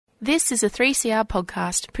This is a 3CR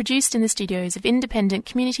podcast produced in the studios of independent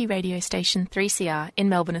community radio station 3CR in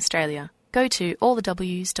Melbourne, Australia. Go to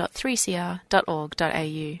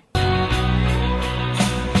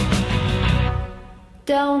allthews.3cr.org.au.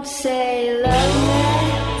 Don't say love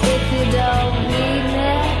me if you don't need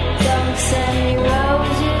me. Don't send me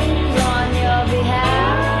roses on your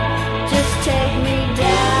behalf. Just take me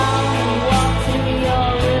down and walk through your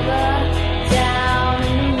river, down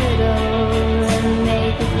in the middle and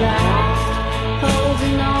make it last.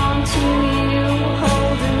 Holding on to you,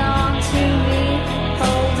 holding on to me,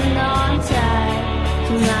 holding on tight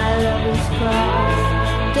to my lover's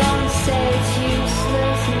cross. Don't say it's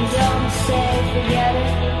useless and don't say forget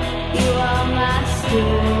it. You are my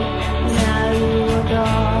spirit, now you are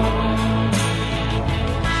gone.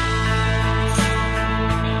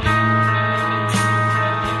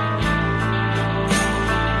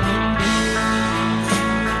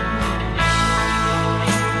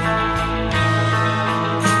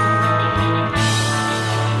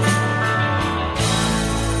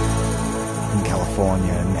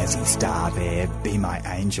 California, Mazzy Star there, Be My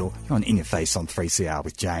Angel. You're on In Your Face on 3CR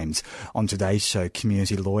with James. On today's show,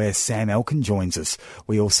 community lawyer Sam Elkin joins us.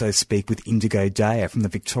 We also speak with Indigo Daya from the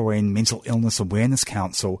Victorian Mental Illness Awareness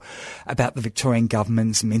Council about the Victorian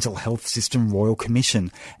Government's Mental Health System Royal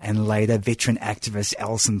Commission. And later, veteran activist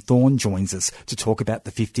Alison Thorne joins us to talk about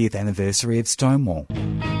the 50th anniversary of Stonewall.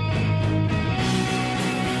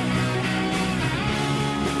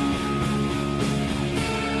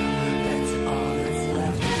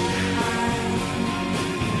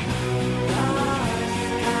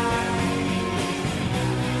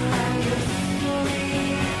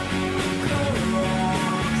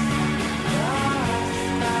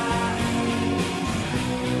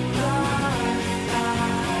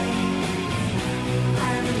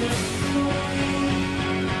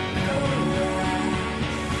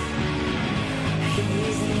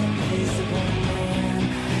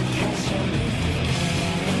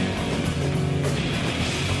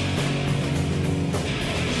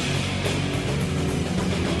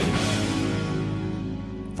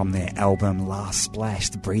 From their album Last Splash,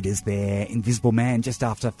 the Breeders there, Invisible Man, just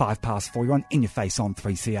after 4:05. You're on In Your Face on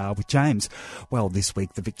 3CR with James. Well, this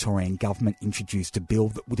week the Victorian Government introduced a bill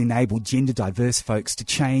that would enable gender diverse folks to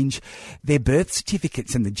change their birth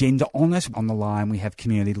certificates and the gender on it. On the line we have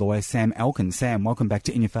community lawyer Sam Elkin. Sam, welcome back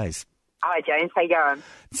to In Your Face. Hi James, how you going?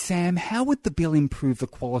 Sam, how would the bill improve the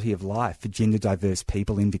quality of life for gender diverse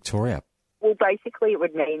people in Victoria? Well, basically it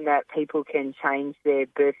would mean that people can change their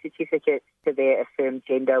birth certificates to their affirmed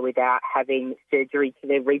gender without having surgery to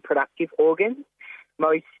their reproductive organs.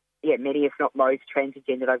 Many if not most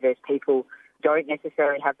transgender diverse people don't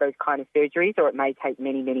necessarily have those kind of surgeries, or it may take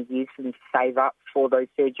many, many years for them to save up for those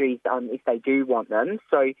surgeries if they do want them.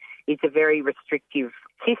 So it's a very restrictive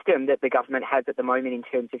system that the government has at the moment in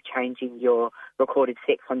terms of changing your recorded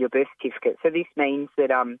sex on your birth certificate. So this means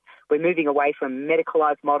that we're moving away from a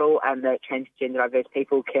medicalised model, and that transgender diverse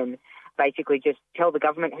people can basically just tell the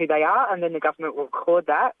government who they are, and then the government will record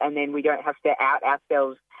that, and then we don't have to out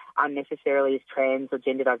ourselves unnecessarily as trans or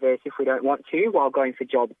gender diverse if we don't want to, while going for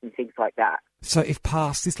jobs and things like that. So if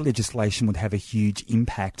passed, this legislation would have a huge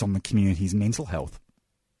impact on the community's mental health.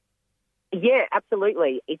 Yeah,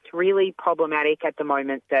 absolutely. It's really problematic at the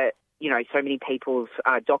moment that, so many people's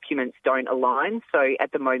documents don't align. So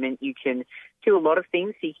at the moment you can do a lot of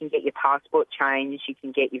things. So you can get your passport changed, you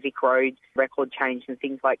can get your Vic Roads record changed and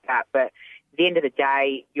things like that. But at the end of the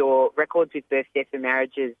day, your records with birth, deaths and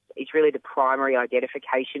marriages is really the primary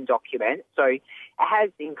identification document. So it has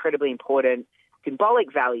incredibly important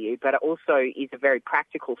symbolic value, but it also is a very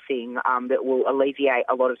practical thing that will alleviate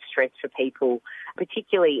a lot of stress for people,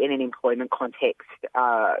 particularly in an employment context,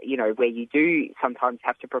 where you do sometimes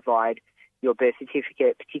have to provide your birth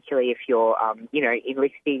certificate, particularly if you're,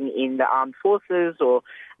 enlisting in the armed forces or,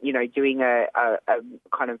 doing a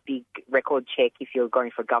kind of big record check if you're going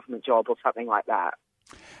for a government job or something like that.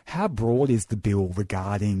 How broad is the bill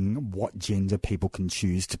regarding what gender people can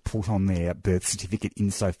choose to put on their birth certificate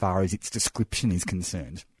insofar as its description is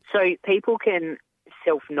concerned? So people can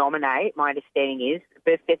self-nominate. My understanding is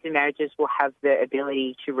birth, deaths and marriages will have the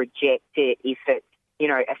ability to reject it if it's,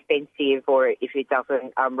 offensive or if it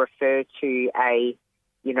doesn't refer to a,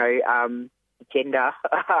 gender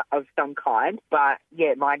of some kind. But,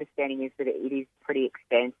 yeah, my understanding is that it is pretty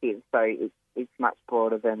expansive, so it's much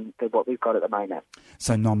broader than what we've got at the moment.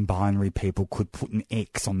 So non-binary people could put an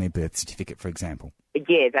X on their birth certificate, for example?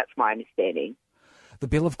 Yeah, that's my understanding. The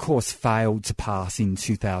bill, of course, failed to pass in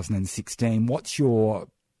 2016. What's your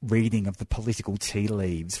reading of the political tea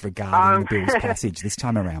leaves regarding the bill's passage this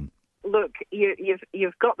time around? Look,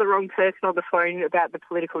 you've got the wrong person on the phone about the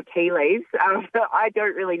political tea leaves. I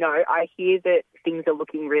don't really know. I hear that things are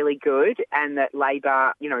looking really good and that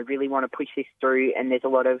Labor, really want to push this through, and there's a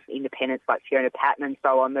lot of independents like Fiona Patten and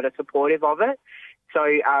so on that are supportive of it. So,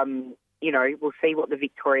 we'll see what the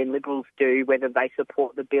Victorian Liberals do, whether they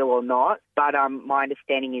support the bill or not. But my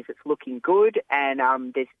understanding is it's looking good, and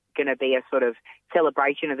there's going to be a sort of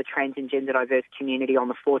celebration of the trans and gender diverse community on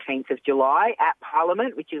the 14th of July at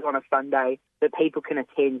Parliament, which is on a Sunday, that people can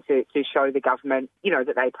attend to show the government,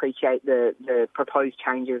 that they appreciate the proposed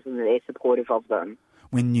changes and that they're supportive of them.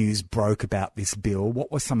 When news broke about this bill,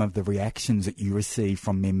 what were some of the reactions that you received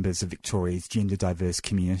from members of Victoria's gender diverse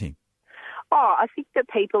community? Oh, I think that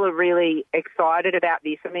people are really excited about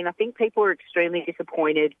this. I mean, I think people are extremely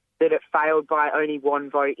disappointed that it failed by only one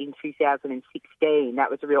vote in 2016.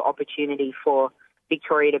 That was a real opportunity for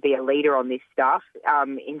Victoria to be a leader on this stuff.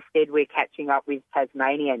 Instead, we're catching up with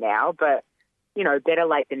Tasmania now, but, better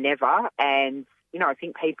late than never. And, I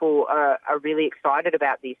think people are really excited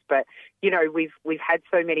about this. But, we've had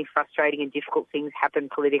so many frustrating and difficult things happen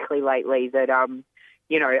politically lately that, I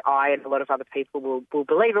and a lot of other people will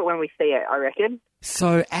believe it when we see it, I reckon.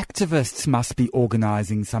 So activists must be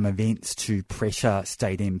organising some events to pressure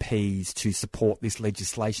state MPs to support this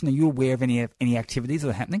legislation. Are you aware of any activities that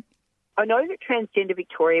are happening? I know that Transgender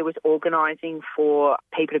Victoria was organising for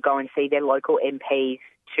people to go and see their local MPs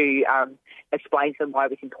to explain to them why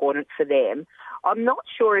it was important for them. I'm not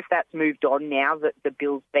sure if that's moved on now that the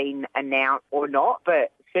bill's been announced or not,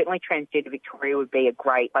 but certainly Transgender Victoria would be a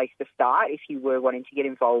great place to start if you were wanting to get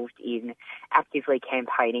involved in actively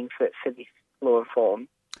campaigning for this law reform.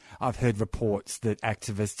 I've heard reports that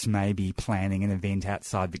activists may be planning an event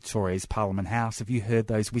outside Victoria's Parliament House. Have you heard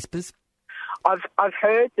those whispers? I've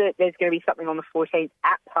heard that there's going to be something on the 14th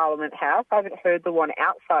at Parliament House. I haven't heard the one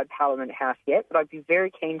outside Parliament House yet, but I'd be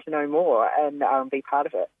very keen to know more and be part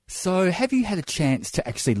of it. So have you had a chance to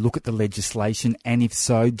actually look at the legislation? And if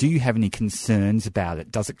so, do you have any concerns about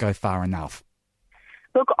it? Does it go far enough?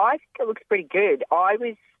 Look, I think it looks pretty good.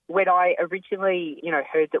 When I originally,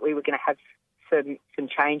 heard that we were going to have some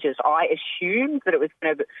changes, I assumed that it was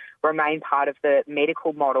going to remain part of the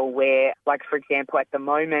medical model where, like, for example, at the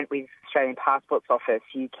moment with Australian Passports Office,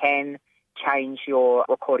 you can change your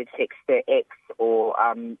recorded sex to X or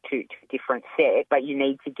to different sex, but you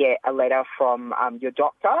need to get a letter from your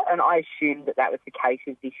doctor. And I assumed that was the case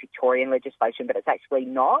with this Victorian legislation, but it's actually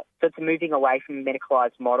not. So it's moving away from a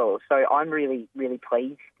medicalised model. So I'm really, really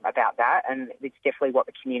pleased about that, and it's definitely what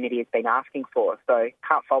the community has been asking for. So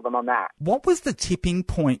can't fault them on that. What was the tipping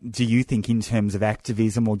point, do you think, in terms of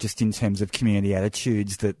activism or just in terms of community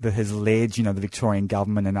attitudes that has led, the Victorian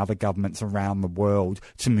government and other governments around the world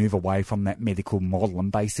to move away from that medical model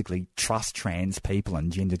and basically trust trans people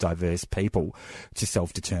and gender diverse people to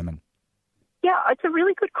self-determine? Yeah, it's a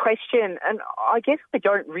really good question, and I guess I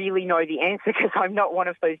don't really know the answer because I'm not one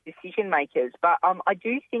of those decision makers, but I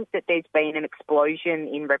do think that there's been an explosion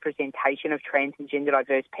in representation of trans and gender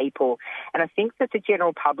diverse people, and I think that the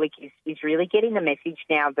general public is really getting the message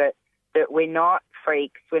now that we're not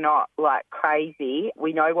freaks, we're not crazy,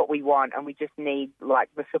 we know what we want, and we just need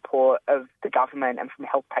the support of the government and from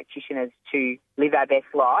health practitioners to live our best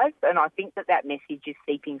lives. And I think that message is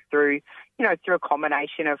seeping through, through a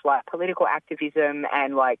combination of political activism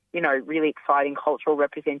and really exciting cultural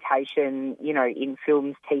representation, in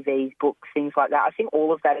films, TVs, books, things like that. I think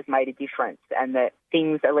all of that has made a difference, and that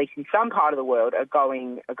things, at least in some part of the world, are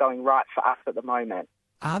going right for us at the moment.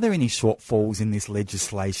 Are there any shortfalls in this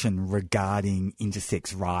legislation regarding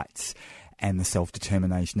intersex rights and the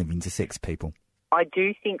self-determination of intersex people? I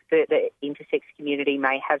do think that the intersex community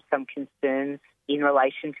may have some concerns in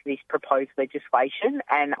relation to this proposed legislation,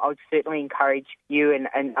 and I would certainly encourage you and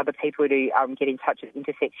other people to get in touch with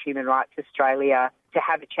Intersex Human Rights Australia to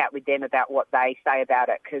have a chat with them about what they say about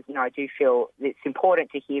it, because I do feel it's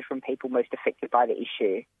important to hear from people most affected by the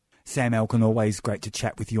issue. Sam Elkin, always great to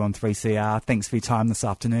chat with you on 3CR. Thanks for your time this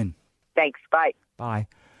afternoon. Thanks, bye. Bye.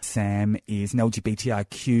 Sam is an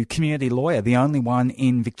LGBTIQ community lawyer, the only one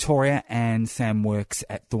in Victoria, and Sam works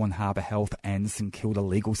at Thorne Harbour Health and St Kilda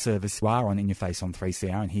Legal Service. You are on In Your Face on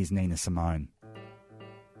 3CR, and here's Nina Simone.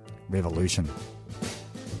 Revolution.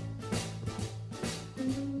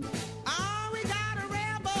 Oh, we got a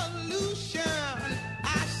revolution,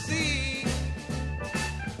 I see.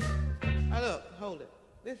 Now look, hold it.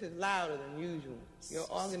 This is louder than usual. Your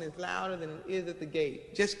organ is louder than it is at the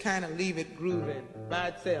gate. Just kind of leave it grooving by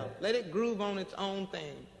itself. Let it groove on its own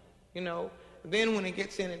thing, Then when it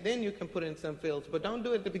gets in it, then you can put in some fills. But don't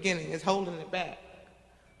do it at the beginning. It's holding it back.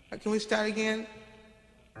 Can we start again?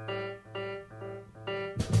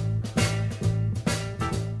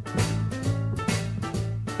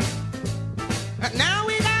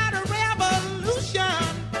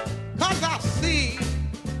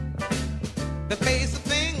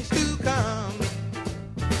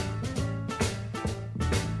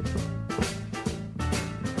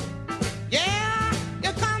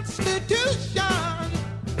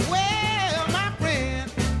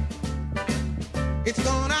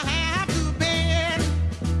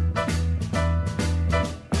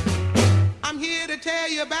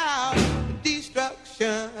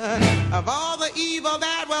 evil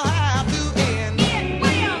that will have to end. It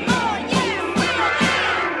will, Lord, yes, will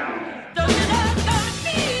end. The little gonna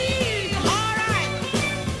be All right,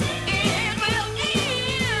 it will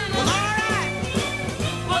end. well, all right.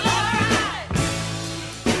 Well, all right.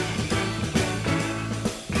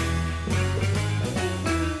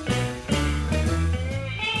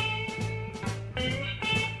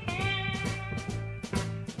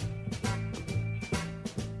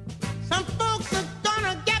 Some folks are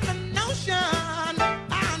gonna get the notion,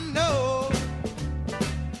 I know.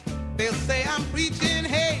 They'll say I'm preaching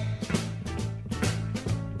hate.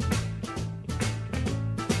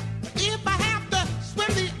 If I have to swim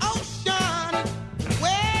the ocean,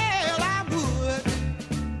 well, I would,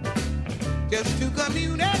 just to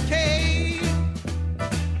communicate.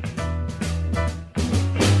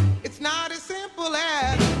 It's not as simple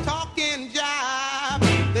as talking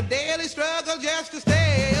jive, the daily struggle just to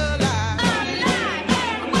stay alive.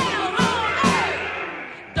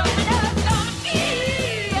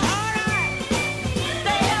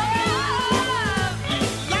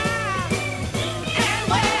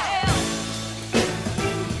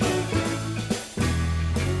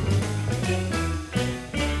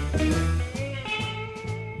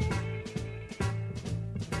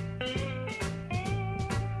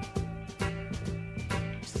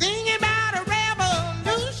 Singing about a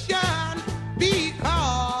revolution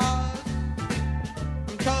because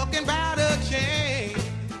I'm talking about a change.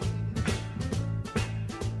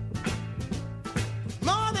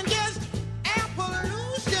 More than just air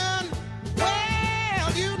pollution.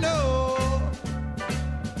 Well, you know,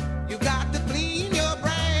 you got to clean your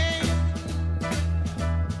brain.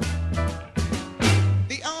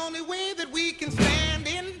 The only way that we can stand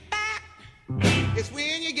in back is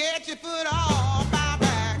when you get your foot off our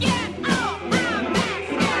back. Get back.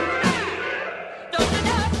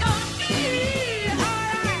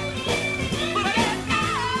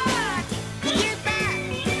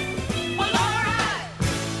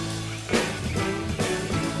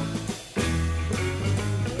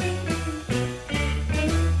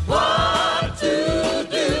 What to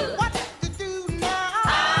do now?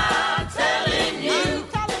 I'm telling you.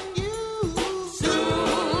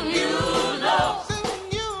 Soon you'll know.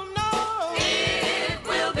 It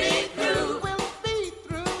will be through.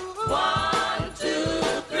 1, 2,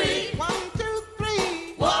 3. 1, 2,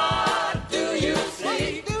 3. What do you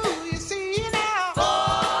see? Now? 4,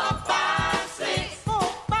 5, 6. 4,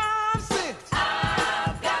 5, 6.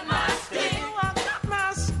 I've got my stick.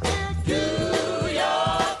 Do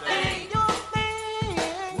your thing.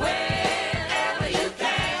 Whenever you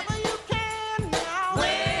can. Now.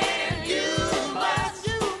 When you must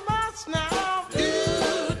now.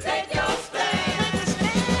 Do take your stand.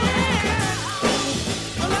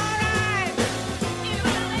 Well, all right.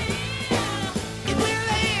 It will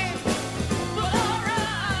end. Well, all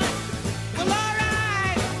right.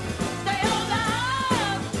 Stay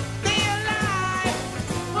alive.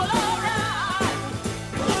 Well, all right.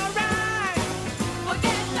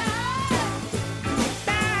 Forget that.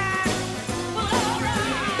 Well, all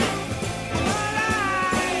right.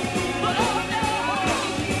 Well, oh no.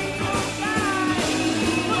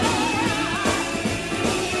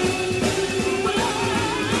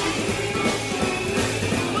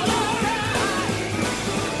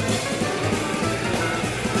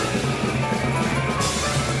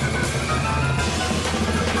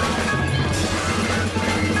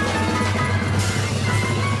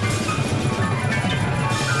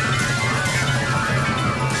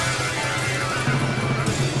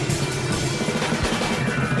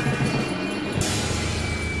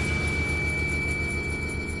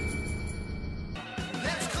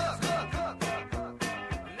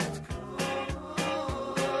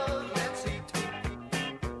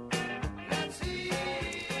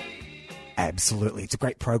 Absolutely. It's a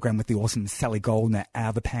great program with the awesome Sally Goldner, Out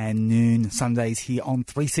of the Pan noon, Sundays here on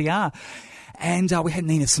 3CR. And we had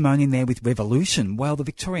Nina Simone in there with Revolution. Well, the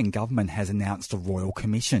Victorian government has announced a royal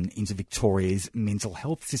commission into Victoria's mental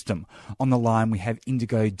health system. On the line, we have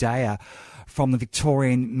Indigo Daya from the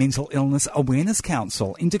Victorian Mental Illness Awareness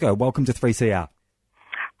Council. Indigo, welcome to 3CR.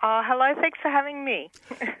 Hello, thanks for having me.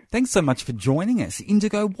 Thanks so much for joining us.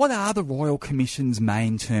 Indigo, what are the Royal Commission's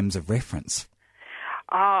main terms of reference?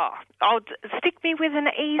 Stick me with an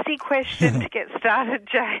easy question to get started,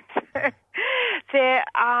 James.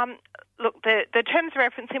 The terms of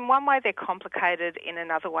reference, in one way they're complicated, in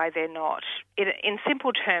another way they're not. In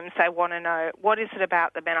simple terms, they want to know what is it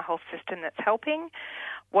about the mental health system that's helping,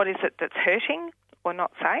 what is it that's hurting, or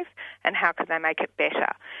not safe, and how can they make it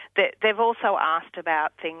better? They've also asked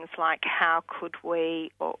about things like how could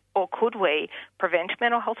we or could we prevent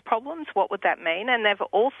mental health problems? What would that mean? And they've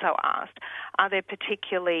also asked, are there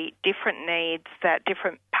particularly different needs that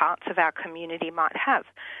different parts of our community might have?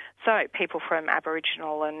 So people from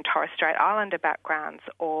Aboriginal and Torres Strait Islander backgrounds,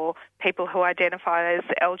 or people who identify as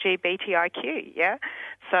LGBTIQ, yeah?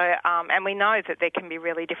 So, and we know that there can be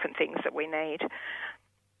really different things that we need.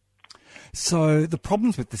 So the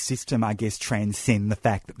problems with the system, I guess, transcend the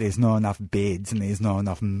fact that there's not enough beds and there's not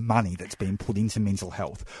enough money that's being put into mental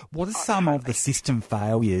health. What are some of the system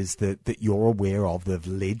failures that you're aware of that have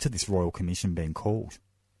led to this Royal Commission being called?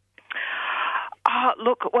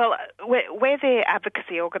 Look, well, we're the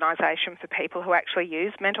advocacy organisation for people who actually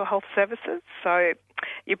use mental health services, so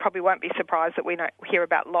you probably won't be surprised that we hear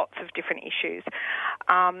about lots of different issues.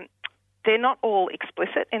 They're not all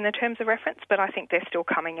explicit in the terms of reference, but I think they're still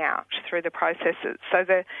coming out through the processes. So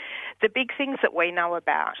the big things that we know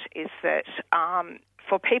about is that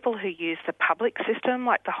for people who use the public system,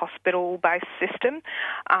 like the hospital-based system,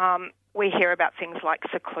 we hear about things like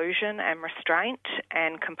seclusion and restraint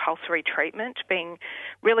and compulsory treatment being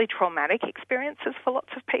really traumatic experiences for lots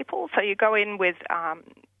of people. So you go in with a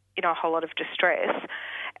whole lot of distress,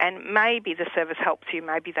 and maybe the service helps you,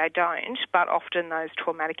 maybe they don't, but often those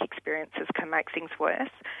traumatic experiences can make things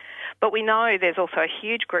worse. But we know there's also a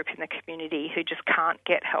huge group in the community who just can't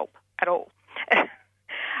get help at all.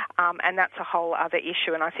 And that's a whole other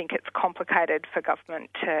issue, and I think it's complicated for government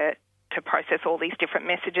to process all these different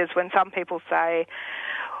messages when some people say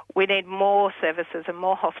we need more services and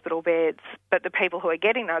more hospital beds, but the people who are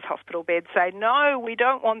getting those hospital beds say, no, we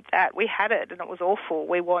don't want that. We had it and it was awful.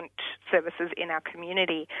 We want services in our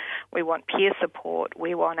community. We want peer support.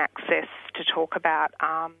 We want access to talk about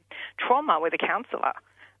trauma with a counsellor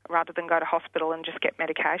rather than go to hospital and just get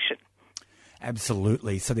medication.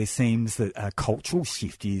 Absolutely. So there seems that a cultural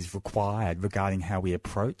shift is required regarding how we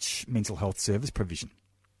approach mental health service provision.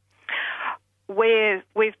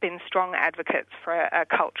 We've been strong advocates for a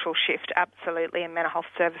cultural shift, absolutely, in mental health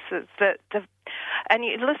services. And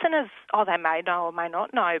your listeners, they may know or may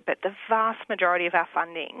not know, but the vast majority of our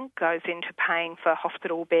funding goes into paying for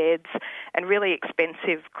hospital beds and really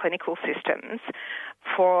expensive clinical systems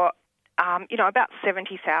for about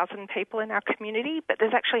 70,000 people in our community, but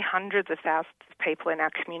there's actually hundreds of thousands of people in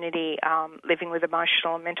our community living with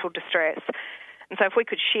emotional and mental distress. And so if we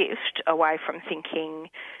could shift away from thinking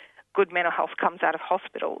good mental health comes out of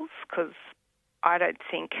hospitals, because I don't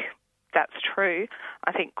think that's true.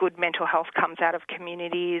 I think good mental health comes out of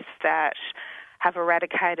communities that have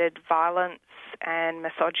eradicated violence and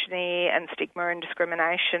misogyny and stigma and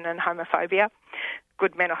discrimination and homophobia.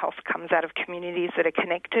 Good mental health comes out of communities that are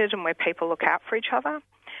connected and where people look out for each other,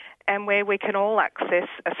 and where we can all access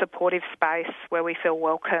a supportive space where we feel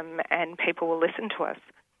welcome and people will listen to us.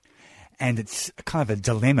 And it's kind of a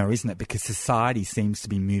dilemma, isn't it? Because society seems to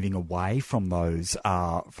be moving away from those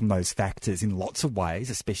factors in lots of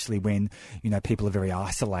ways, especially when, people are very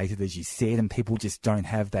isolated, as you said, and people just don't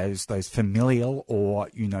have those familial or,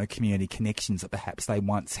 community connections that perhaps they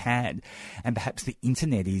once had. And perhaps the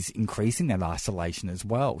internet is increasing that isolation as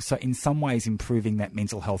well. So in some ways, improving that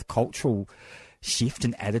mental health cultural shift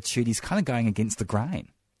and attitude is kind of going against the grain.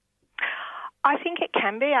 I think it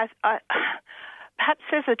can be. Perhaps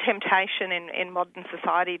there's a temptation in modern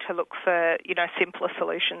society to look for, simpler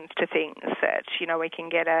solutions to things that, we can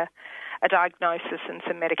get a diagnosis and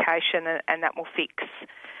some medication and that will fix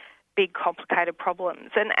big, complicated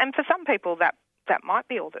problems. And for some people, that might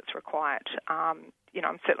be all that's required. I'm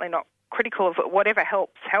certainly not critical of it. Whatever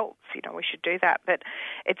helps. We should do that. But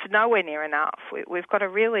it's nowhere near enough. We've got a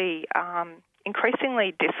really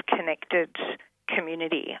increasingly disconnected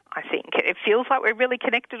community, I think. It feels like we're really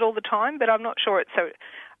connected all the time, but I'm not sure it's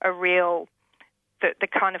a real, the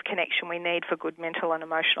kind of connection we need for good mental and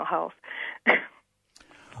emotional health.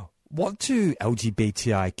 What do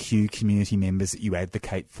LGBTIQ community members that you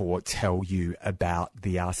advocate for tell you about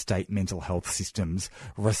the state mental health system's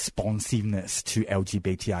responsiveness to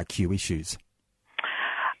LGBTIQ issues?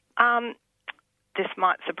 This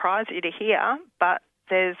might surprise you to hear, but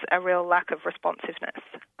there's a real lack of responsiveness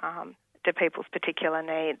to people's particular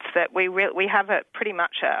needs. That we have pretty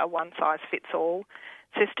much a one-size-fits-all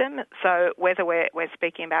system. So whether we're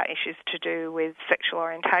speaking about issues to do with sexual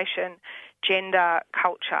orientation, gender,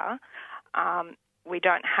 culture, we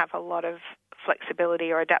don't have a lot of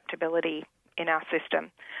flexibility or adaptability in our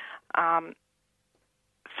system.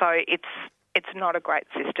 So it's not a great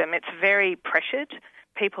system. It's very pressured.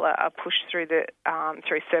 People are pushed through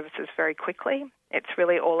through services very quickly. It's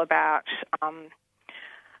really all about, you know,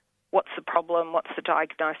 what's the problem, what's the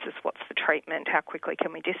diagnosis, what's the treatment, how quickly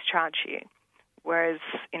can we discharge you? Whereas,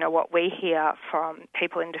 what we hear from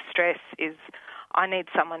people in distress is, I need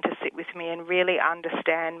someone to sit with me and really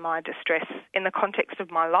understand my distress in the context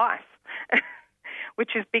of my life,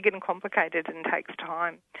 which is big and complicated and takes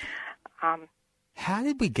time. How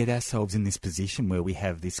did we get ourselves in this position where we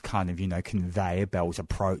have this kind of, conveyor belt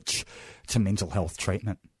approach to mental health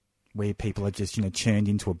treatment, where people are just, churned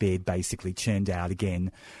into a bed, basically churned out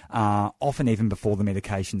again, often even before the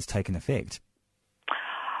medication's taken effect?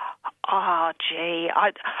 Oh, gee,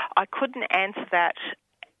 I couldn't answer that.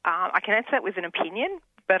 I can answer that with an opinion,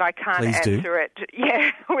 but I can't answer it.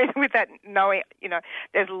 Yeah, with that knowing,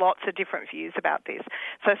 there's lots of different views about this.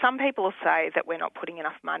 So some people say that we're not putting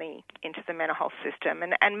enough money into the mental health system,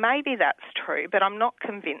 and maybe that's true, but I'm not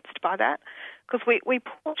convinced by that, because we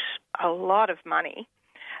put a lot of money.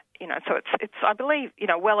 So it's I believe,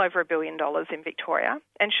 well over $1 billion in Victoria,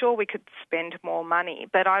 and sure, we could spend more money,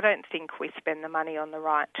 but I don't think we spend the money on the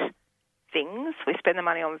right things. We spend the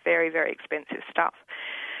money on very, very expensive stuff.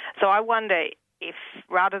 So I wonder if,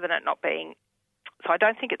 rather than it not being, so I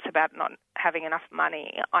don't think it's about not having enough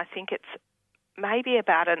money. I think it's maybe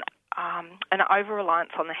about an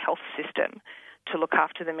over-reliance on the health system to look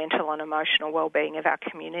after the mental and emotional well-being of our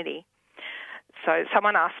community. So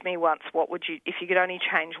someone asked me once, if you could only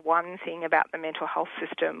change one thing about the mental health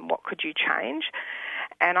system, what could you change?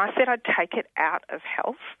 And I said I'd take it out of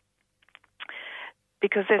health,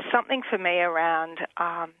 because there's something for me around,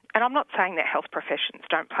 and I'm not saying that health professions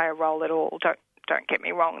don't play a role at all. Don't get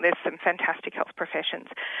me wrong. There's some fantastic health professions,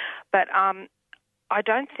 but I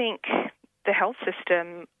don't think the health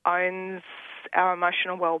system owns our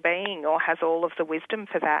emotional well-being or has all of the wisdom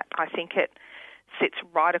for that. I think it sits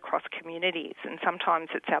right across communities, and sometimes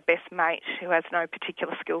it's our best mate who has no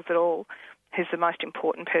particular skills at all, who's the most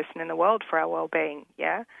important person in the world for our well-being,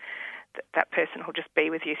 yeah? That person will just be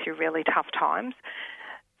with you through really tough times.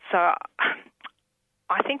 So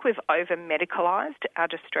I think we've over-medicalised our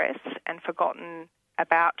distress and forgotten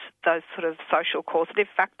about those sort of social causative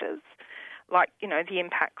factors, like, the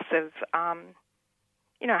impacts of,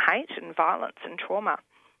 hate and violence and trauma,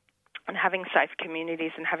 and having safe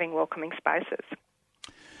communities and having welcoming spaces.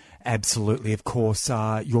 Absolutely. Of course,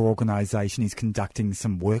 your organisation is conducting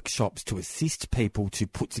some workshops to assist people to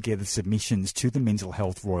put together submissions to the Mental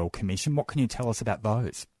Health Royal Commission. What can you tell us about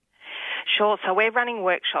those? Sure. So we're running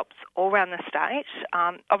workshops all around the state.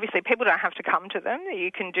 Obviously, people don't have to come to them.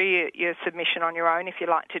 You can do your submission on your own if you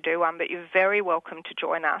like to do one, but you're very welcome to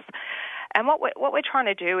join us. And what we're trying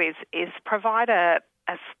to do is provide a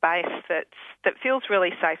space that feels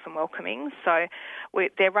really safe and welcoming. So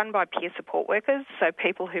they're run by peer support workers, so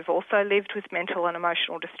people who've also lived with mental and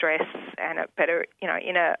emotional distress and are better,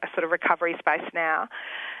 in a sort of recovery space now,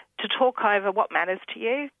 to talk over what matters to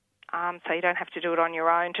you. So you don't have to do it on your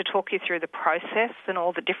own, to talk you through the process and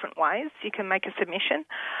all the different ways you can make a submission.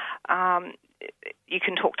 You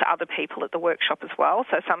can talk to other people at the workshop as well.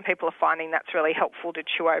 So some people are finding that's really helpful to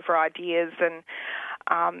chew over ideas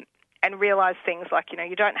and realise things like,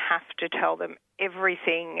 you don't have to tell them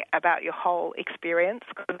everything about your whole experience,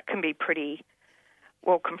 because it can be pretty,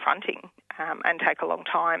 confronting and take a long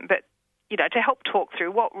time. But, to help talk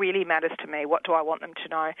through what really matters to me, what do I want them to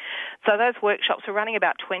know. So those workshops, are running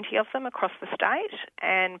about 20 of them across the state,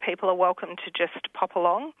 and people are welcome to just pop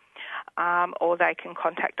along, or they can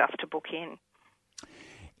contact us to book in.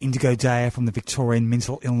 Indigo Daya from the Victorian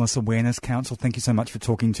Mental Illness Awareness Council, thank you so much for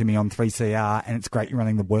talking to me on 3CR, and it's great you're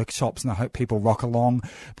running the workshops, and I hope people rock along,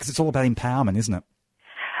 because it's all about empowerment, isn't it?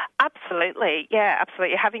 Absolutely, yeah,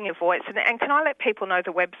 absolutely, having your voice. And can I let people know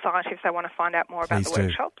the website if they want to find out more about the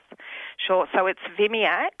workshops? Sure, so it's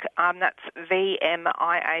VMIAC, that's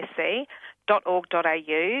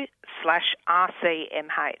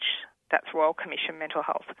VMIAC.org.au/RCMH. That's Royal Commission Mental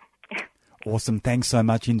Health. Awesome, thanks so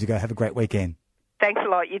much, Indigo. Have a great weekend. Thanks a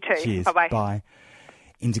lot, you too. Cheers. Bye-bye. Bye.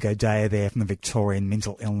 Indigo Daya there from the Victorian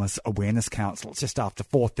Mental Illness Awareness Council. It's just after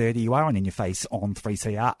 4:30. You are on In Your Face on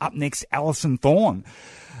 3CR. Up next, Alison Thorne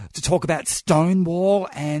to talk about Stonewall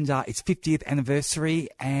and its 50th anniversary,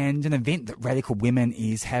 and an event that Radical Women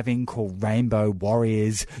is having called Rainbow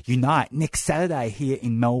Warriors Unite next Saturday here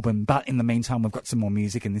in Melbourne. But in the meantime, we've got some more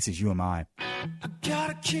music, and this is You Am I. I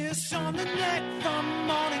got a kiss on the neck from a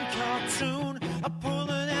morning cartoon. I'm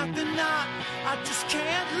pulling out the knot, I just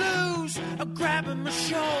can't lose. I'm grabbing my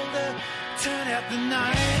shoulder, turn out the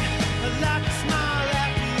night. I like to smile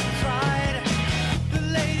after you cried. The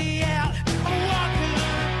lady out, I'm walking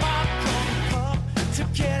her popcorn cup to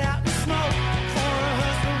get out and smoke before her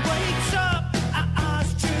husband wakes up. Our eyes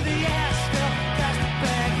to the asphalt, plastic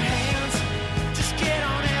bag hands. Just get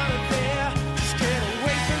on out of there, just get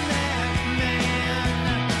away from that.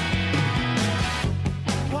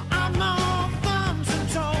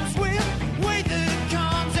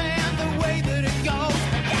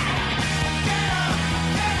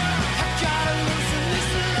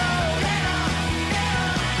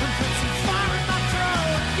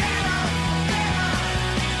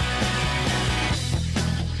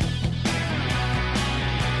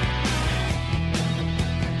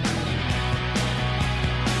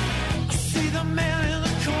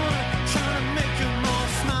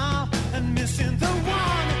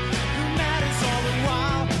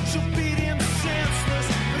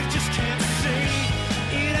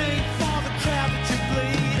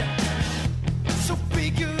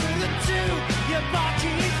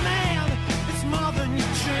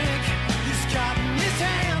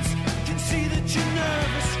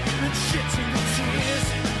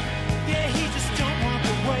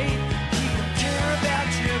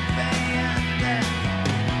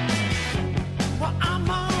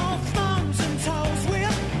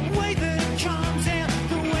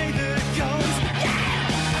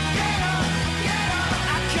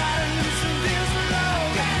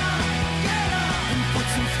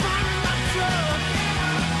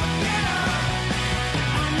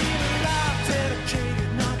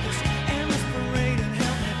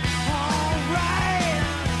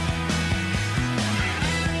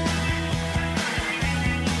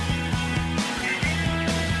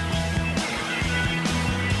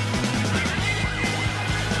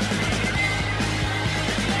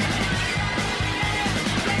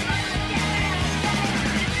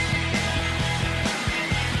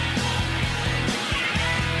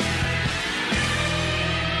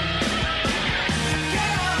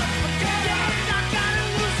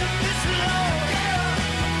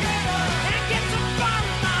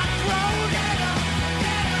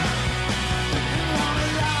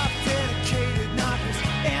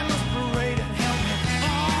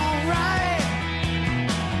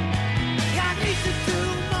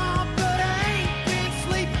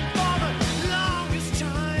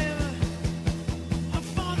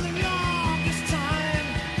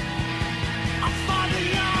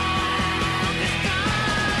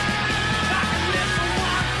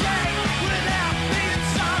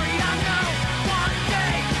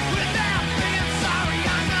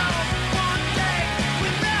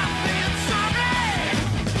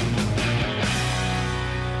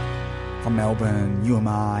 From Melbourne, you and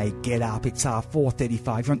I, get up. It's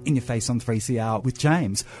 4:35. You're on In Your Face on 3CR with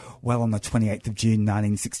James. Well, on the 28th of June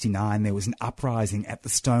 1969, there was an uprising at the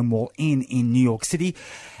Stonewall Inn in New York City,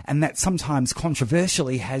 and that sometimes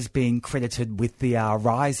controversially has been credited with the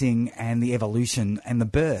rising and the evolution and the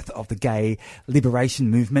birth of the gay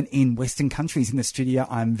liberation movement in Western countries. In the studio,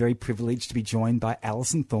 I'm very privileged to be joined by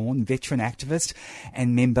Alison Thorne, veteran activist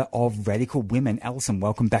and member of Radical Women. Alison,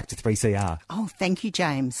 welcome back to 3CR. Oh, thank you,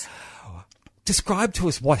 James. Describe to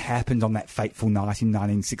us what happened on that fateful night in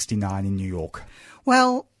 1969 in New York.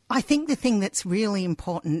 Well, I think the thing that's really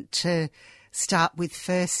important to start with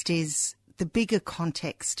first is the bigger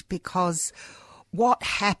context, because what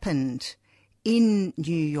happened in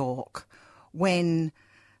New York when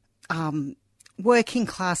working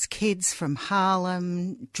class kids from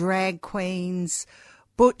Harlem, drag queens,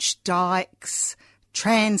 butch dykes,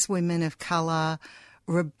 trans women of colour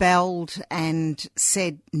rebelled and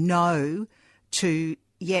said no to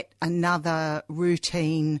yet another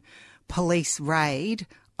routine police raid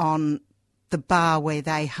on the bar where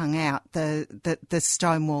they hung out, the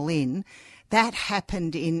Stonewall Inn. That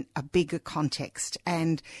happened in a bigger context,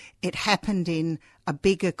 and it happened in a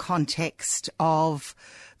bigger context of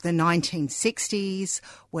the 1960s,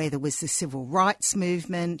 where there was the civil rights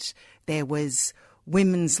movement, there was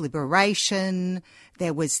women's liberation,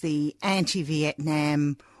 there was the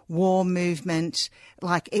anti-Vietnam War movement.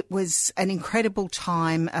 Like, it was an incredible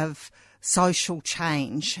time of social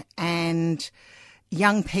change, and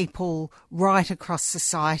young people right across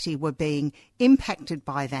society were being impacted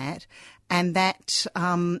by that, and that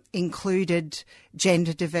included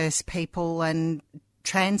gender diverse people and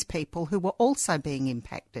trans people who were also being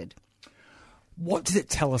impacted. What does it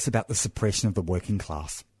tell us about the suppression of the working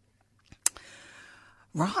class?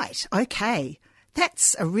 Right, okay.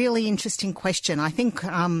 That's a really interesting question. I think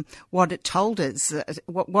what it told us,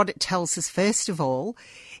 what it tells us first of all,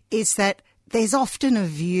 is that there's often a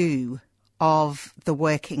view of the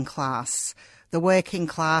working class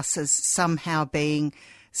as somehow being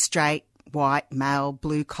straight, white, male,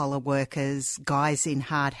 blue-collar workers, guys in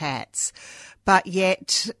hard hats. But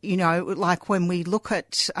yet, you know, like when we look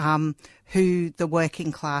at who the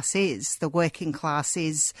working class is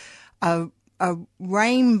a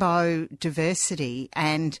rainbow diversity.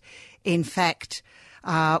 And in fact,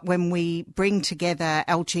 when we bring together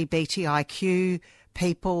LGBTIQ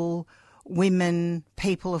people, women,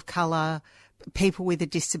 people of colour, people with a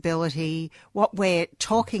disability, what we're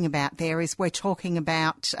talking about there is we're talking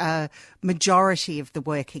about a majority of the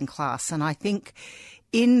working class. And I think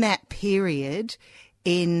in that period,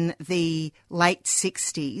 in the late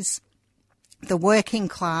 60s, the working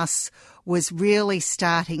class was really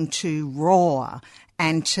starting to roar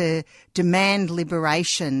and to demand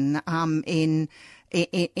liberation in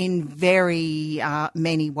very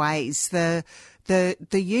many ways. The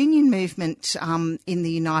union movement in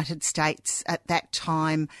the United States at that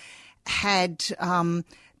time had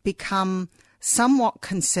become somewhat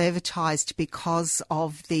conservatised because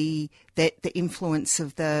of the influence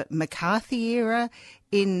of the McCarthy era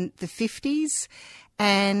in the 50s.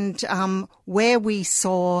 And where we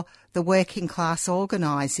saw the working class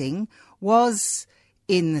organising was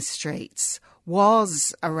in the streets,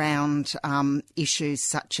 was around issues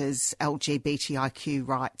such as LGBTIQ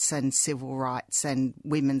rights and civil rights and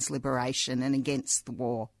women's liberation and against the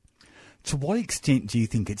war. To what extent do you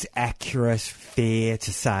think it's accurate, fair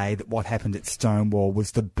to say that what happened at Stonewall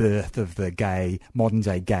was the birth of the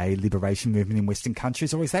modern-day gay liberation movement in Western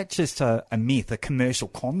countries, or is that just a myth, a commercial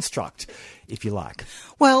construct, if you like?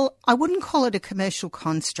 Well, I wouldn't call it a commercial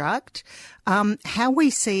construct. How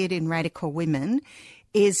we see it in Radical Women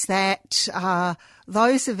is that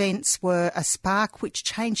those events were a spark which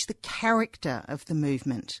changed the character of the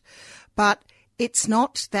movement. But it's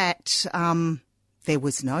not that there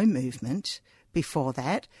was no movement before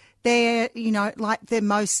that. There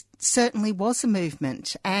most certainly was a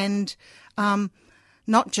movement, and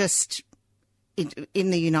not just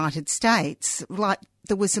in the United States. Like,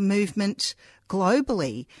 there was a movement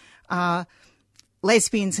globally.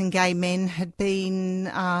 Lesbians and gay men had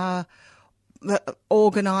been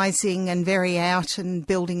organising and very out and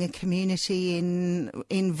building a community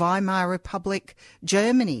in Weimar Republic,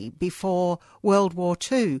 Germany, before World War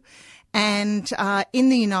II. And in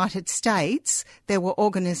the United States, there were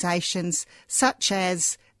organisations such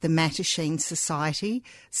as the Mattachine Society,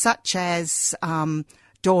 such as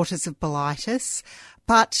Daughters of Bilitis.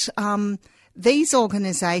 But these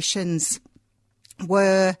organisations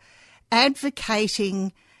were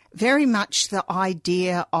advocating very much the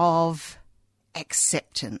idea of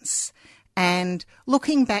acceptance. And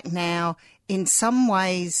looking back now, in some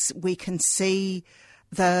ways we can see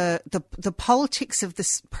the politics of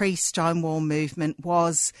the pre-Stonewall movement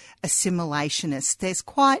was assimilationist. There's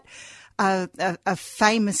quite a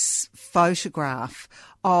famous photograph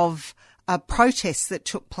of a protest that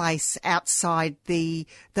took place outside the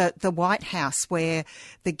White House, where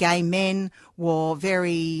the gay men wore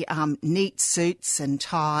very neat suits and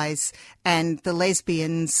ties, and the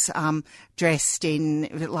lesbians dressed in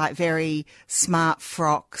like very smart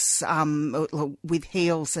frocks with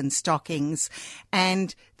heels and stockings.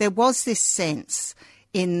 And there was this sense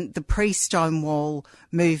in the pre-Stonewall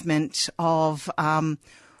movement of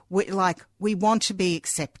we want to be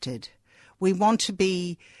accepted. We want to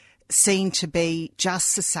be seen to be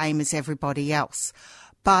just the same as everybody else.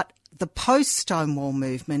 But the post-Stonewall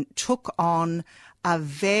movement took on a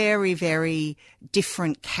very, very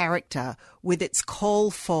different character with its call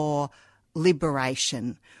for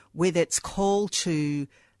liberation, with its call to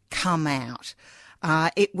come out.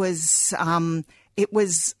 It was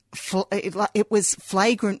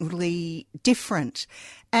flagrantly different.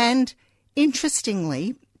 And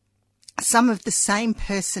interestingly, some of the same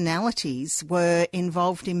personalities were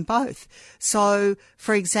involved in both. So,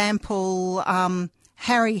 for example,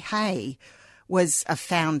 Harry Hay was a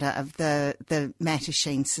founder of the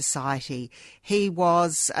Mattachine Society. He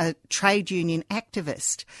was a trade union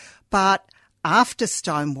activist, but after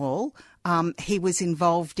Stonewall, he was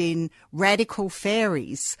involved in Radical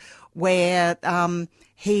Fairies, where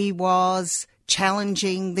he was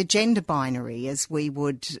challenging the gender binary as we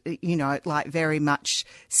would, very much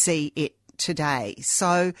see it today.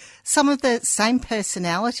 So some of the same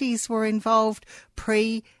personalities were involved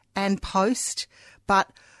pre and post,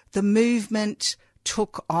 but the movement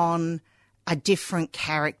took on a different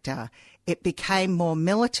character. It became more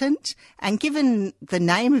militant, and given the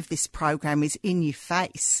name of this program is In Your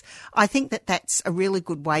Face, I think that that's a really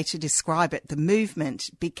good way to describe it. The movement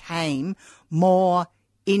became more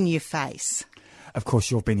in your face. Of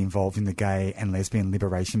course, you've been involved in the gay and lesbian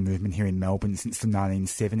liberation movement here in Melbourne since the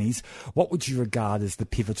 1970s. What would you regard as the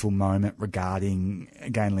pivotal moment regarding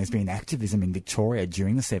gay and lesbian activism in Victoria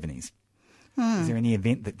during the 70s? Is there any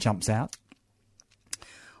event that jumps out?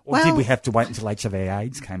 Or did we have to wait until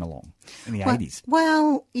HIV/AIDS came along in the 80s?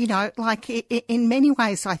 Well, in many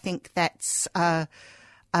ways, I think that's a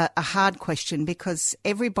hard question, because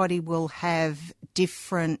everybody will have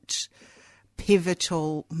different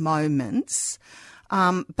pivotal moments.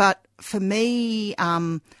 But for me,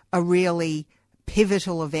 a really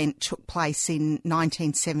pivotal event took place in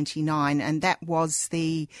 1979, and that was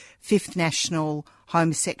the 5th National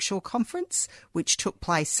Homosexual Conference, which took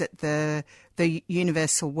place at the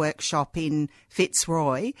Universal Workshop in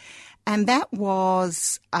Fitzroy. And that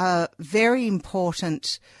was a very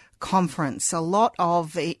important conference. A lot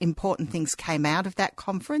of important things came out of that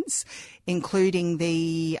conference, including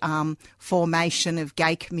the formation of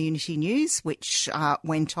Gay Community News, which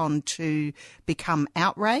went on to become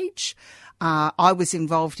Outrage. I was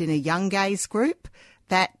involved in a young gays group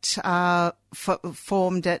that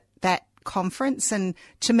formed at that conference, and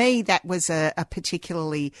to me that was a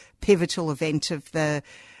particularly pivotal event of the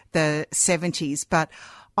 70s. But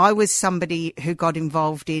I was somebody who got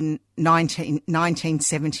involved in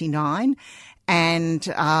 1979,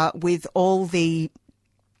 and with all the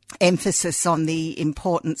emphasis on the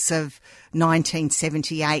importance of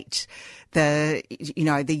 1978, the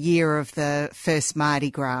year of the first Mardi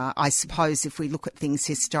Gras. I suppose if we look at things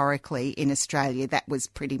historically in Australia, that was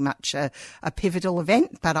pretty much a pivotal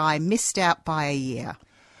event, but I missed out by a year.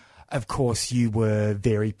 Of course, you were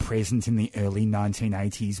very present in the early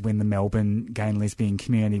 1980s when the Melbourne gay and lesbian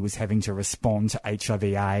community was having to respond to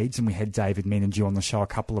HIV/AIDS, and we had David Menadue on the show a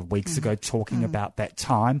couple of weeks ago talking about that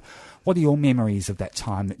time. What are your memories of that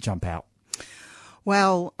time that jump out?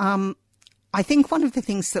 Well, I think one of the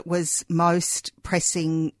things that was most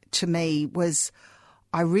pressing to me was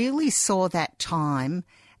I really saw that time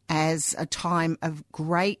as a time of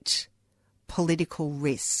great political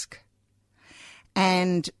risk.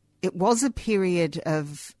 And it was a period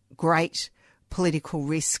of great political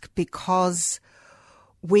risk because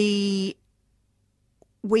we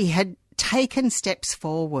had taken steps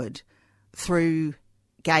forward through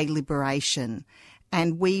gay liberation,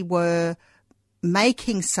 and we were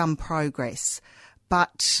making some progress.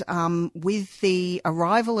 But with the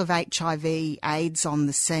arrival of HIV/AIDS on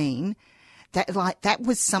the scene, that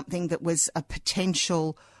was something that was a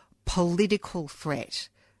potential political threat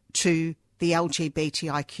to the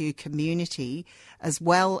LGBTIQ community, as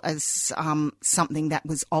well as something that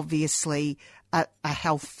was obviously a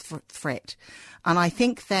health threat. And I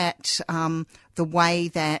think that the way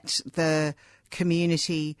that the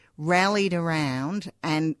community rallied around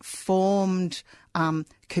and formed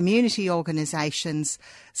community organisations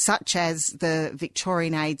such as the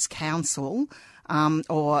Victorian AIDS Council,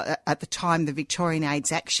 or at the time the Victorian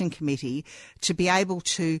AIDS Action Committee, to be able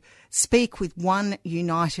to speak with one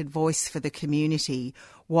united voice for the community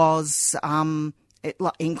was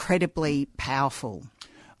incredibly powerful.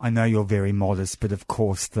 I know you're very modest, but of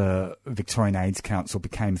course the Victorian AIDS Council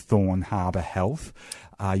became Thorne Harbour Health.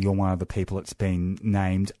 You're one of the people it's been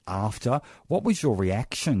named after. What was your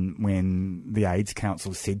reaction when the AIDS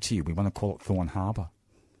Council said to you, we want to call it Thorne Harbour?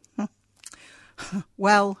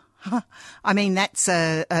 Well, I mean, that's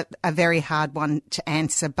a very hard one to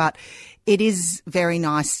answer, but it is very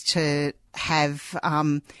nice to have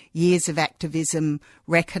years of activism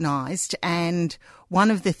recognised. And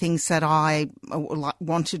one of the things that I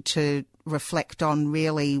wanted to reflect on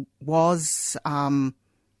really was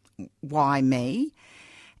why me.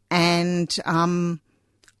 And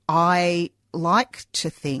I like to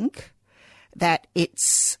think that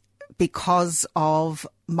it's because of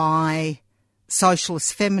my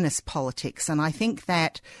socialist feminist politics. And I think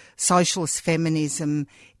that socialist feminism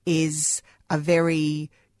is a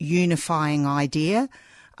very unifying idea.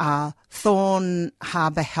 Thorne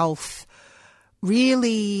Harbour Health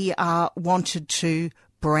really wanted to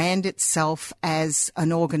brand itself as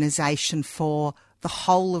an organisation for the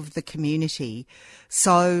whole of the community.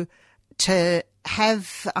 So to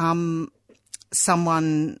have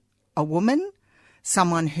someone, a woman,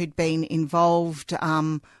 someone who'd been involved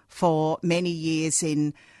for many years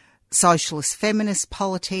in socialist feminist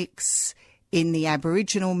politics, in the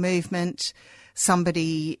Aboriginal movement,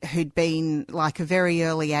 somebody who'd been like a very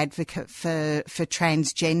early advocate for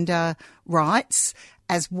transgender rights,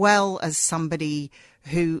 as well as somebody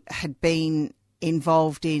who had been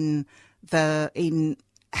involved in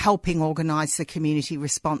helping organise the community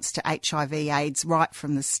response to HIV/AIDS right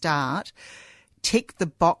from the start, tick the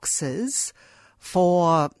boxes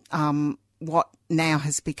for what now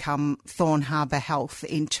has become Thorne Harbour Health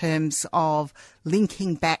in terms of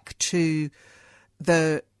linking back to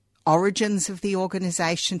the origins of the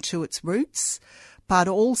organisation, to its roots, but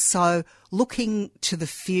also looking to the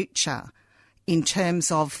future in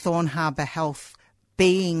terms of Thorne Harbour Health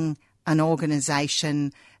being an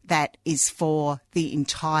organisation that is for the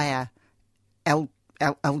entire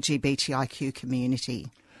LGBTIQ community.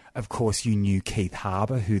 Of course, you knew Keith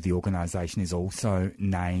Harbour, who the organisation is also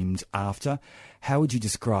named after. How would you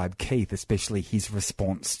describe Keith, especially his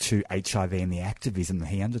response to HIV and the activism that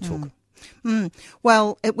he undertook?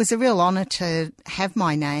 Well, it was a real honour to have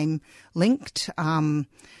my name linked,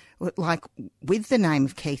 with the name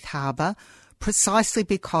of Keith Harbour, precisely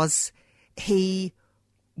because he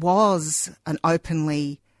was an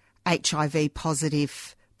openly HIV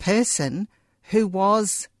positive person who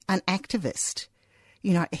was an activist.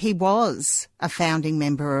 You know, he was a founding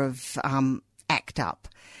member of ACT UP,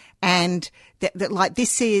 and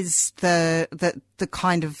this is the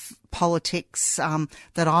kind of politics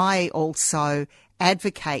that I also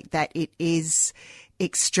advocate, that it is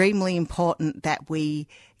extremely important that we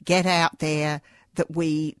get out there, that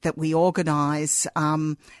we organise,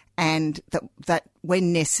 and that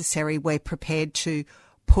when necessary we're prepared to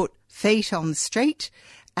put feet on the street,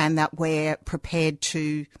 and that we're prepared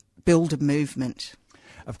to build a movement.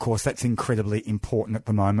 Of course, that's incredibly important at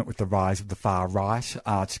the moment with the rise of the far right.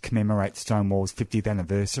 To commemorate Stonewall's 50th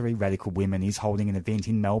anniversary, Radical Women is holding an event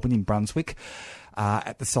in Melbourne, in Brunswick,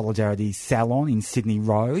 at the Solidarity Salon in Sydney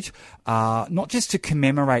Road, not just to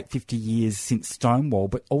commemorate 50 years since Stonewall,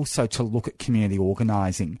 but also to look at community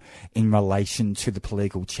organising in relation to the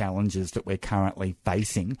political challenges that we're currently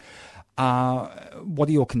facing. What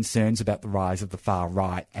are your concerns about the rise of the far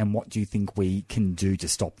right, and what do you think we can do to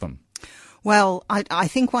stop them? Well, I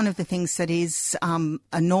think one of the things that is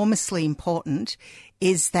enormously important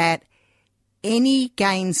is that any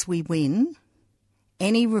gains we win,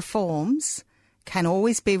 any reforms, can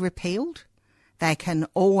always be repealed. They can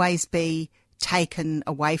always be taken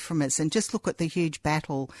away from us. And just look at the huge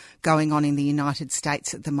battle going on in the United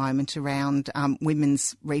States at the moment around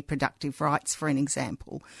women's reproductive rights, for an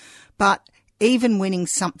example. But even winning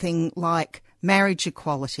something like marriage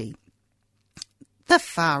equality, the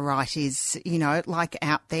far right is,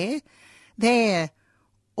 out there. They're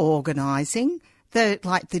organising. The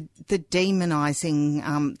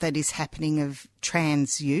demonising that is happening of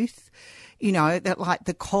trans youth,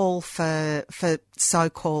 the call for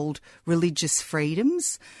so-called religious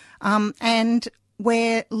freedoms. And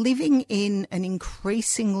we're living in an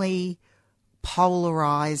increasingly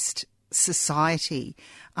polarised society.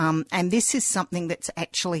 And this is something that's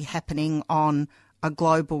actually happening on a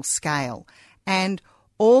global scale. And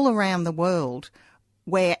all around the world,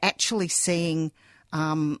 we're actually seeing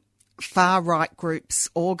far-right groups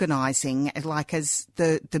organising, like as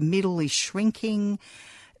the middle is shrinking,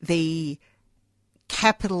 the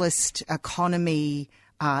capitalist economy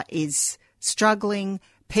is struggling,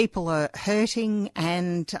 people are hurting,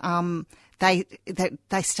 and they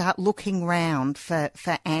start looking round for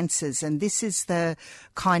answers. And this is the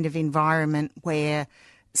kind of environment where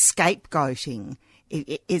scapegoating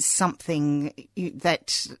is something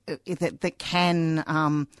that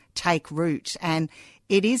can take root, and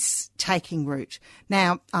it is taking root.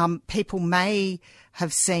 Now, people may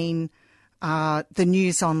have seen the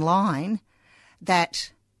news online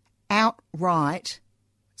that outright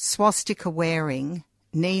swastika-wearing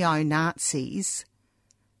neo-Nazis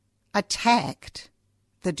attacked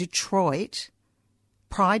the Detroit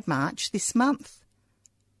Pride March this month.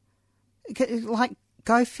 Like,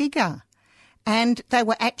 go figure. And they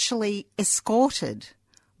were actually escorted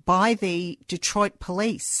by the Detroit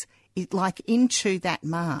police, into that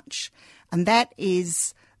march. And that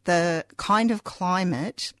is the kind of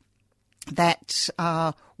climate that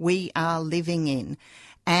we are living in.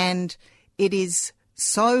 And it is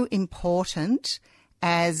so important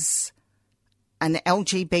as an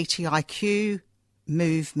LGBTIQ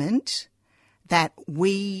movement that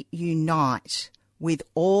we unite with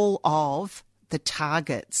all of the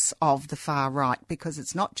targets of the far right, because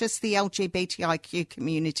it's not just the LGBTIQ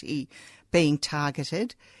community being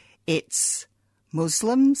targeted, it's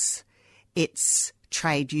Muslims, it's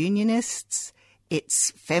trade unionists,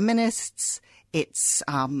 it's feminists, it's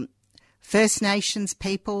First Nations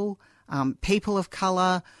people, people of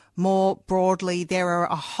colour. More broadly, there are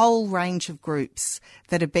a whole range of groups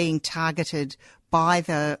that are being targeted by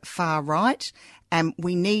the far right, and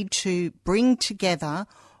we need to bring together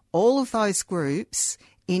all of those groups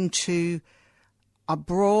into a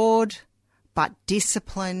broad but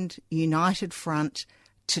disciplined, united front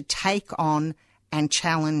to take on and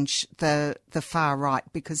challenge the far right,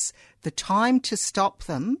 because the time to stop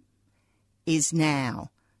them is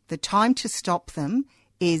now. The time to stop them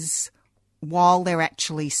is while they're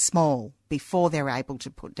actually small, before they're able to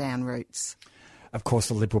put down roots. Of course,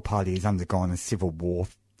 the Liberal Party has undergone a civil war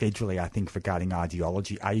federally, I think, regarding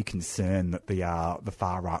ideology. Are you concerned that the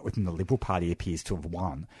far right within the Liberal Party appears to have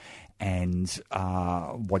won? And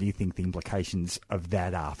what do you think the implications of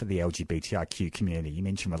that are for the LGBTIQ community? You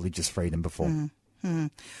mentioned religious freedom before. Mm-hmm.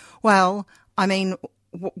 Well, I mean,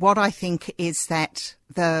 what I think is that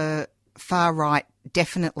the far right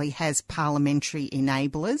definitely has parliamentary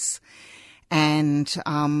enablers, and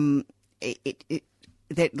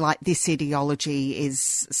that, like, this ideology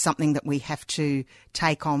is something that we have to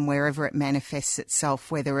take on wherever it manifests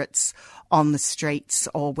itself, whether it's on the streets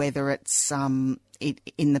or whether it's in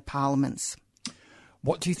the parliaments.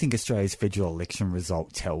 What do you think Australia's federal election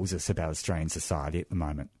result tells us about Australian society at the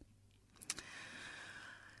moment?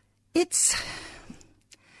 It's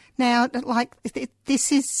now, like,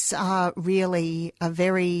 this is really a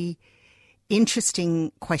very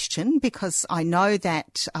interesting question, because I know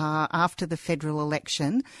that after the federal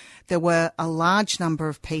election, there were a large number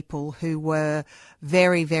of people who were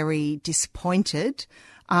very, very disappointed.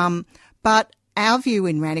 But our view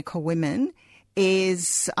in Radical Women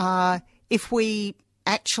is if we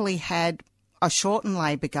actually had a Shorten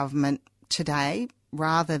Labor government today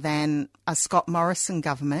rather than a Scott Morrison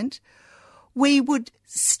government, we would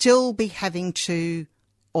still be having to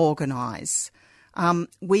organise.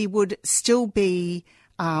 We would still be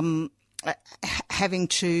having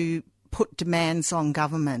to put demands on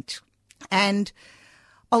government. And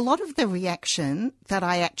a lot of the reaction that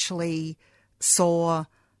I actually saw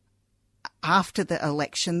after the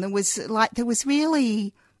election, there was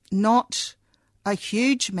really not a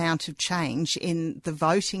huge amount of change in the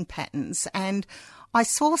voting patterns. And I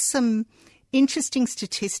saw some interesting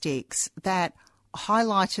statistics that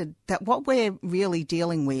highlighted that what we're really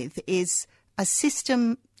dealing with is a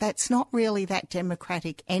system that's not really that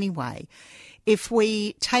democratic anyway. If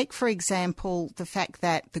we take, for example, the fact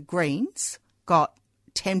that the Greens got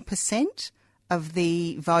 10% of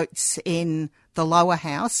the votes in the lower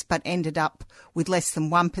house but ended up with less than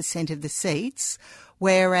 1% of the seats,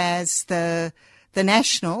 whereas the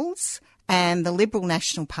Nationals and the Liberal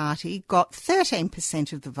National Party got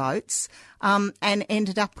 13% of the votes and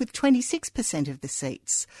ended up with 26% of the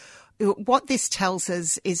seats. What this tells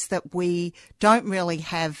us is that we don't really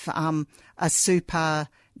have a super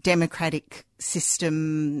democratic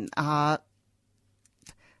system that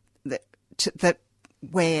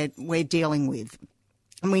we're dealing with.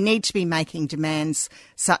 And we need to be making demands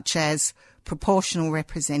such as proportional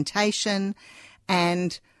representation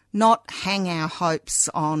and not hang our hopes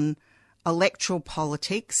on electoral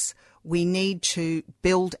politics we need to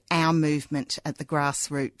build our movement at the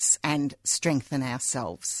grassroots and strengthen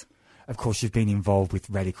ourselves. Of course, you've been involved with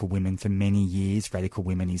Radical Women for many years. Radical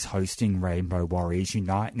Women is hosting Rainbow Warriors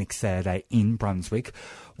Unite next Saturday in Brunswick.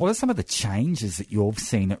 What are some of the changes that you've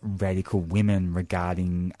seen at Radical Women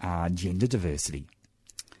regarding gender diversity?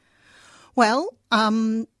 Well,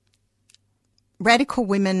 Radical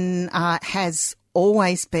Women has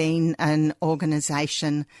always been an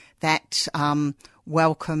organisation that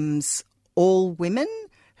welcomes all women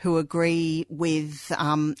who agree with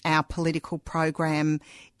our political program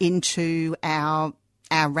into our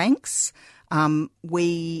ranks.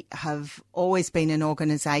 We have always been an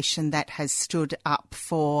organisation that has stood up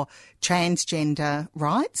for transgender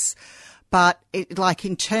rights. But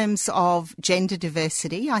in terms of gender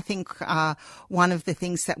diversity, I think one of the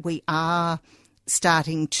things that we are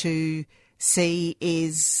starting to see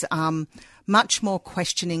is much more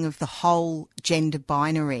questioning of the whole gender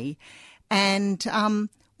binary. And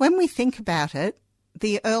when we think about it,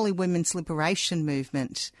 the early women's liberation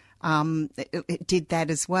movement it did that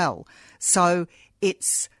as well. So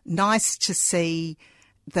it's nice to see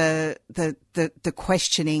the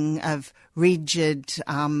questioning of rigid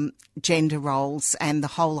gender roles and the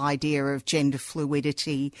whole idea of gender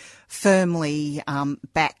fluidity firmly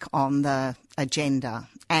back on the agenda.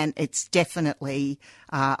 And it's definitely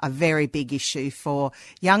a very big issue for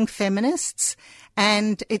young feminists,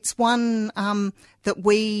 and it's one that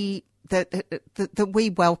we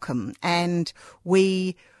welcome, and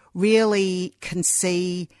we really can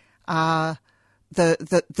see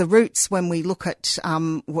the roots when we look at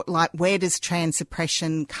where does trans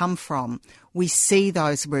oppression come from. We see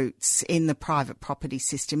those roots in the private property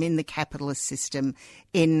system, in the capitalist system,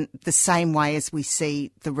 in the same way as we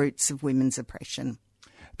see the roots of women's oppression.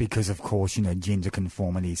 Because, of course, gender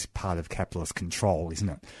conformity is part of capitalist control, isn't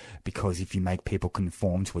it? Because if you make people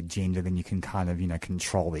conform to a gender, then you can kind of,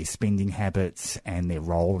 control their spending habits and their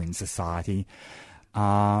role in society.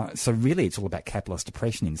 So really it's all about capitalist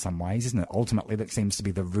oppression in some ways, isn't it? Ultimately, that seems to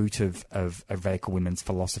be the root of Radical Women's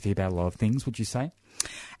philosophy about a lot of things, would you say?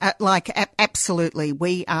 Absolutely.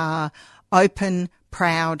 We are open,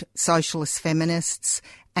 proud socialist feminists,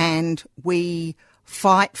 and we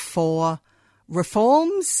fight for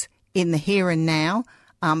reforms in the here and now,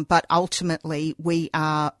 but ultimately we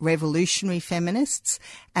are revolutionary feminists,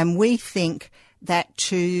 and we think that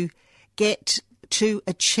to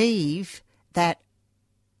achieve that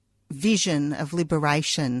vision of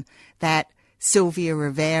liberation that Sylvia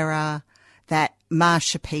Rivera, that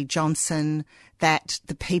Marsha P. Johnson, that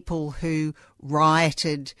the people who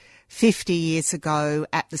rioted 50 years ago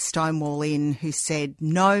at the Stonewall Inn who said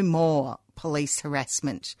no more police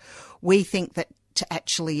harassment. We think that to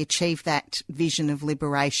actually achieve that vision of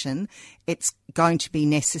liberation, it's going to be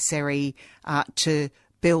necessary to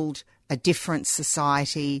build a different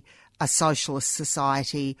society, a socialist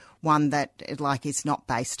society, one that is not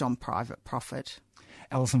based on private profit.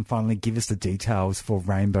 Alison, finally, give us the details for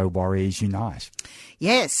Rainbow Warriors Unite.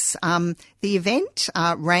 Yes, the event,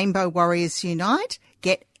 Rainbow Warriors Unite,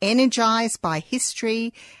 get energised by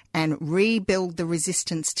history and rebuild the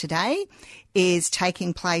resistance today, is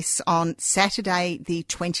taking place on Saturday the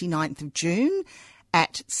 29th of June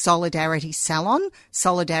at Solidarity Salon.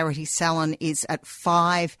 Solidarity Salon is at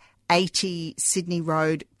 580 Sydney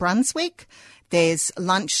Road, Brunswick. There's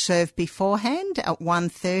lunch served beforehand at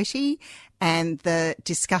 1:30, and the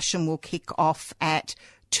discussion will kick off at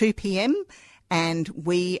 2 p.m. And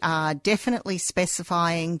we are definitely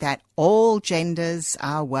specifying that all genders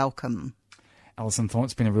are welcome. Alison Thorne,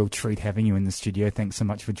 it's been a real treat having you in the studio. Thanks so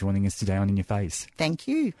much for joining us today on In Your Face. Thank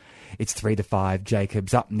you. It's 3 to 5.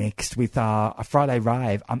 Jacob's up next with a Friday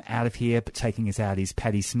rave. I'm out of here, but taking us out is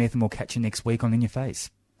Paddy Smith, and we'll catch you next week on In Your Face.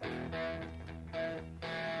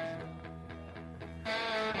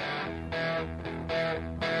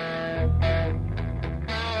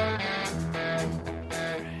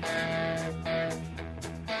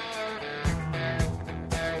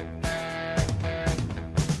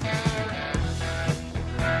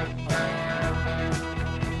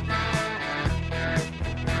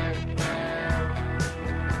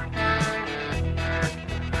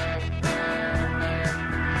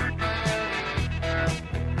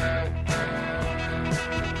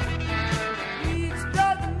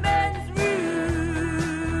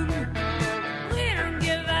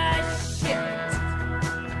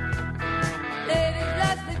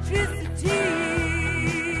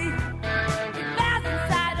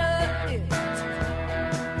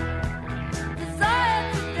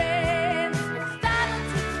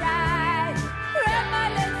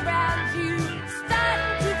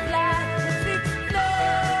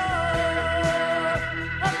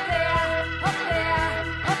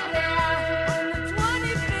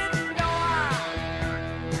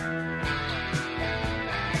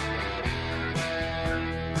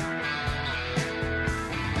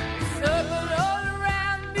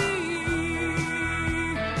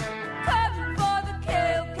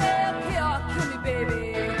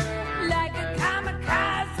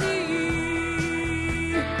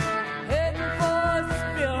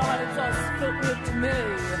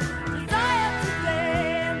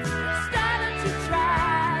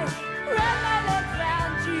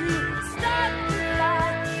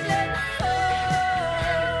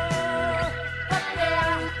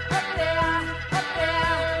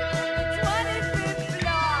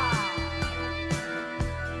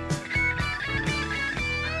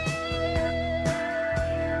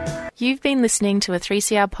 You've been listening to a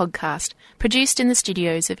 3CR podcast produced in the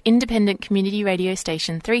studios of independent community radio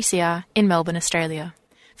station 3CR in Melbourne, Australia.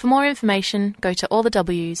 For more information, go to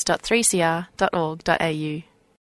allthews.3cr.org.au.